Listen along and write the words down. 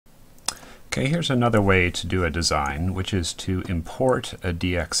Okay, here's another way to do a design, which is to import a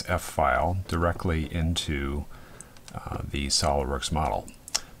DXF file directly into the SOLIDWORKS model.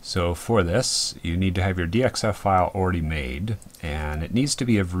 So for this, you need to have your DXF file already made, and it needs to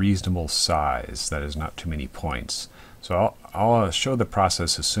be of reasonable size, that is not too many points. So I'll show the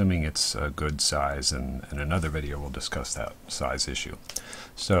process assuming it's a good size, and in another video we'll discuss that size issue.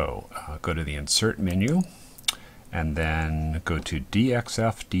 So go to the Insert menu, and then go to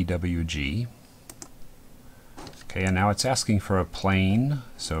DXF DWG. Okay, and now it's asking for a plane,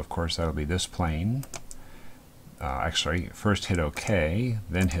 so of course that'll be this plane. Actually, first hit OK,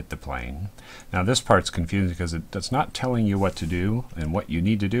 then hit the plane. Now this part's confusing because it's not telling you what to do, and what you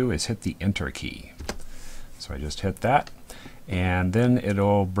need to do is hit the Enter key. So I just hit that, and then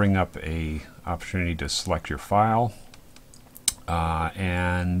it'll bring up a opportunity to select your file.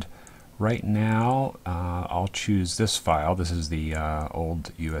 And right now, I'll choose this file. This is the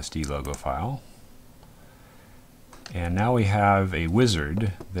old USD logo file. And now we have a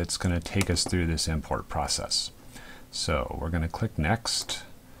wizard that's going to take us through this import process. So we're going to click Next.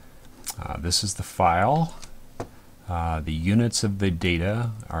 This is the file. The units of the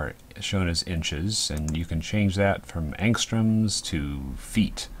data are shown as inches, and you can change that from angstroms to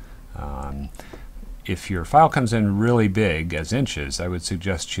feet. If your file comes in really big as inches, I would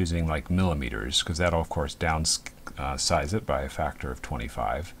suggest choosing like millimeters, because that'll of course downsize it by a factor of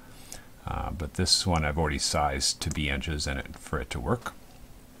 25. But this one I've already sized to be inches for it to work.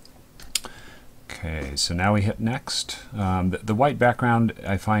 Okay, so now we hit Next. The white background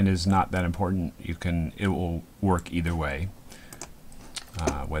I find is not that important. It will work either way,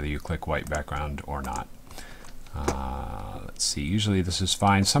 whether you click white background or not. Let's see, usually this is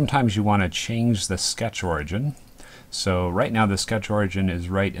fine. Sometimes you want to change the sketch origin. So right now the sketch origin is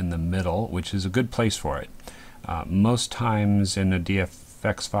right in the middle, which is a good place for it. Most times in a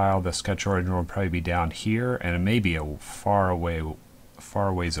DFX file, the sketch origin will probably be down here, and it may be a far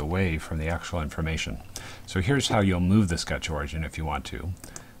ways away from the actual information. So here's how you'll move the sketch origin if you want to.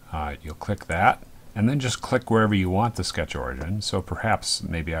 You'll click that, and then just click wherever you want the sketch origin. So perhaps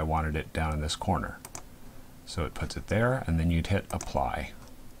maybe I wanted it down in this corner. So it puts it there, and then you'd hit Apply.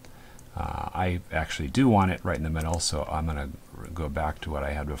 I actually do want it right in the middle, so I'm going to go back to what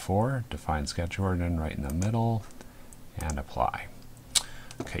I had before, define sketch origin right in the middle, and Apply.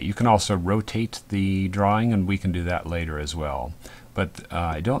 Okay, you can also rotate the drawing, and we can do that later as well. But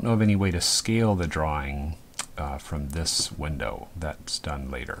I don't know of any way to scale the drawing from this window. That's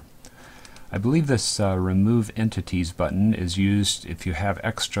done later. I believe this Remove Entities button is used if you have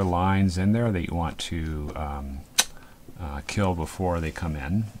extra lines in there that you want to kill before they come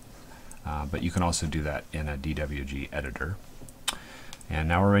in. But you can also do that in a DWG editor. And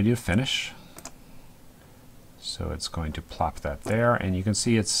now we're ready to finish. So it's going to plop that there, and you can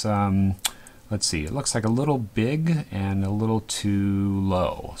see it's, let's see, it looks like a little big and a little too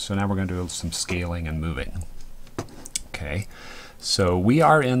low. So now we're going to do some scaling and moving. Okay. So we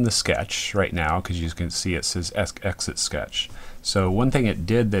are in the sketch right now, because you can see it says Exit Sketch. So one thing it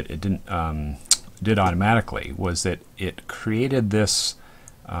did that it didn't did automatically was that it created this,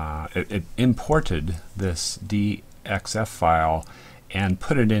 it imported this DXF file and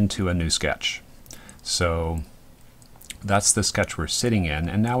put it into a new sketch. So that's the sketch we're sitting in,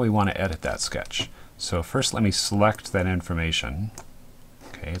 and now we want to edit that sketch. So first let me select that information.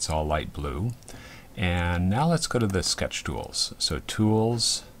 Okay, it's all light blue. And now let's go to the sketch tools. So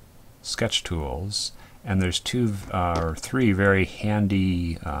Tools, Sketch Tools, and there's three very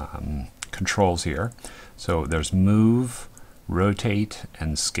handy controls here. So there's Move, Rotate,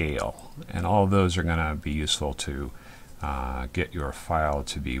 and Scale. And all of those are going to be useful to get your file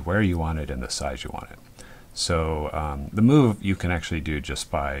to be where you want it and the size you want it. So the Move you can actually do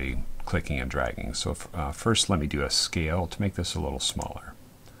just by clicking and dragging. So first let me do a Scale to make this a little smaller.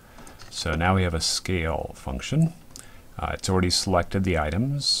 So now we have a Scale function. It's already selected the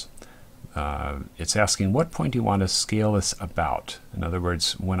items. It's asking what point do you want to scale this about. In other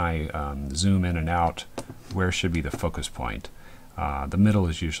words, when I zoom in and out, where should be the focus point? The middle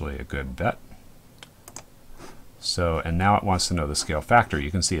is usually a good bet. So, and now it wants to know the scale factor.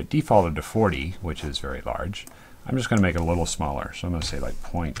 You can see it defaulted to 40, which is very large. I'm just going to make it a little smaller. So I'm going to say like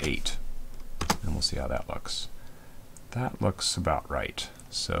 0.8, and we'll see how that looks. That looks about right.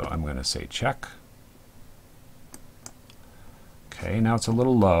 So I'm going to say check. Okay, now it's a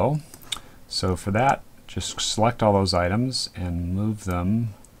little low. So for that, just select all those items and move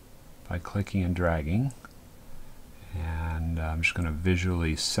them by clicking and dragging. And I'm just going to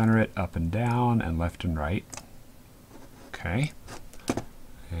visually center it up and down and left and right. Okay.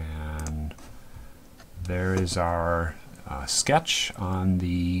 And there is our sketch on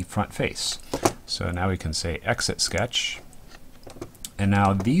the front face. So now we can say exit sketch, and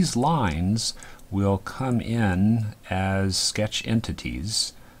now these lines will come in as sketch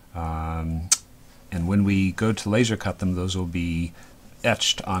entities, and when we go to laser cut them, those will be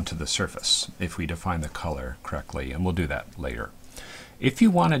etched onto the surface if we define the color correctly, and we'll do that later. If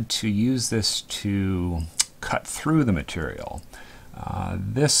you wanted to use this to cut through the material,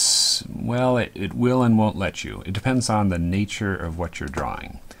 well, it will and won't let you. It depends on the nature of what you're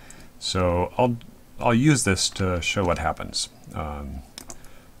drawing. So I'll use this to show what happens.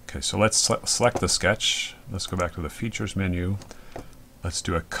 Okay, so let's select the sketch. Let's go back to the Features menu. Let's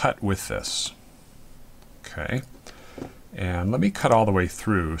do a cut with this. Okay, and let me cut all the way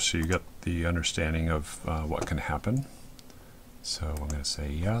through so you get the understanding of what can happen. So I'm going to say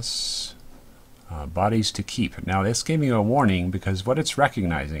yes. Bodies to keep. Now this gave me a warning because what it's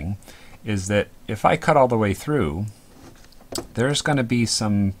recognizing is that if I cut all the way through, there's going to be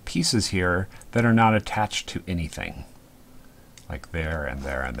some pieces here that are not attached to anything, like there and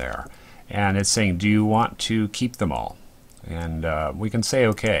there and there. And it's saying, do you want to keep them all? And we can say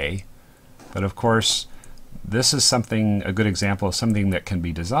okay, but of course this is a good example of something that can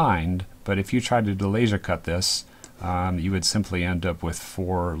be designed, but if you tried to laser cut this, you would simply end up with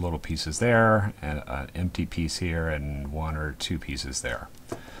 4 little pieces there, and an empty piece here, and 1 or 2 pieces there.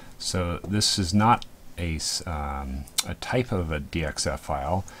 So this is not a type of a DXF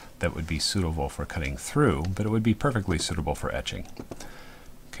file that would be suitable for cutting through, but it would be perfectly suitable for etching.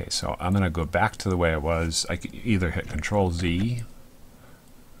 Okay, so I'm going to go back to the way it was. I could either hit Control-Z,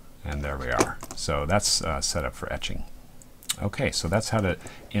 and there we are. So that's set up for etching. Okay, so that's how to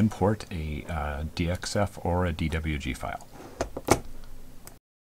import a DXF or a DWG file.